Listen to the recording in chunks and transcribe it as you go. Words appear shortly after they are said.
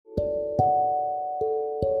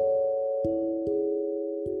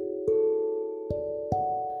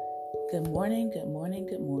Good morning,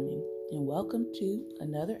 and welcome to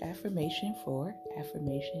another affirmation for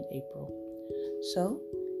Affirmation April. So,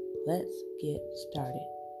 let's get started.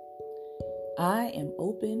 I am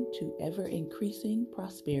open to ever-increasing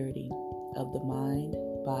prosperity of the mind,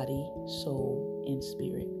 body, soul, and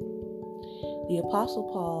spirit. The Apostle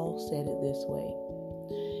Paul said it this way: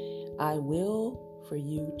 I will for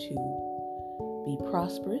you to be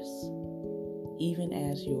prosperous, even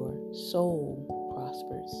as your soul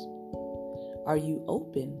prospers. Are you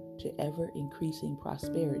open to ever-increasing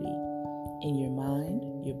prosperity in your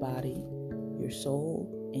mind, your body, your soul,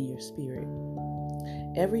 and your spirit?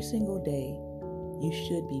 Every single day, you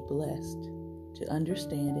should be blessed to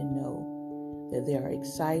understand and know that there are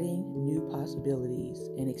exciting new possibilities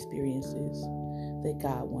and experiences that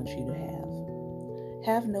God wants you to have.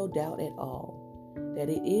 Have no doubt at all that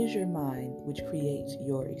it is your mind which creates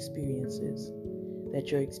your experiences,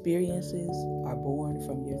 that your experiences are born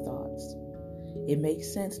from your thoughts. It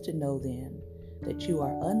makes sense to know then that you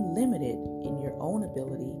are unlimited in your own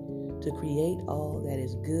ability to create all that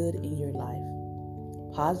is good in your life.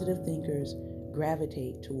 Positive thinkers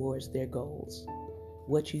gravitate towards their goals.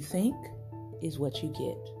 What you think is what you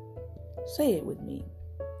get. Say it with me.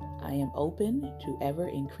 I am open to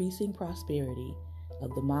ever-increasing prosperity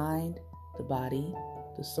of the mind, the body,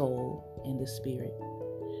 the soul, and the spirit.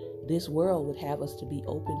 This world would have us to be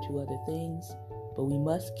open to other things, but we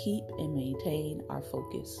must keep and maintain our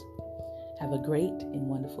focus. Have a great and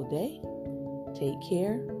wonderful day. Take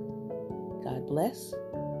care. God bless,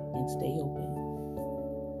 and stay open.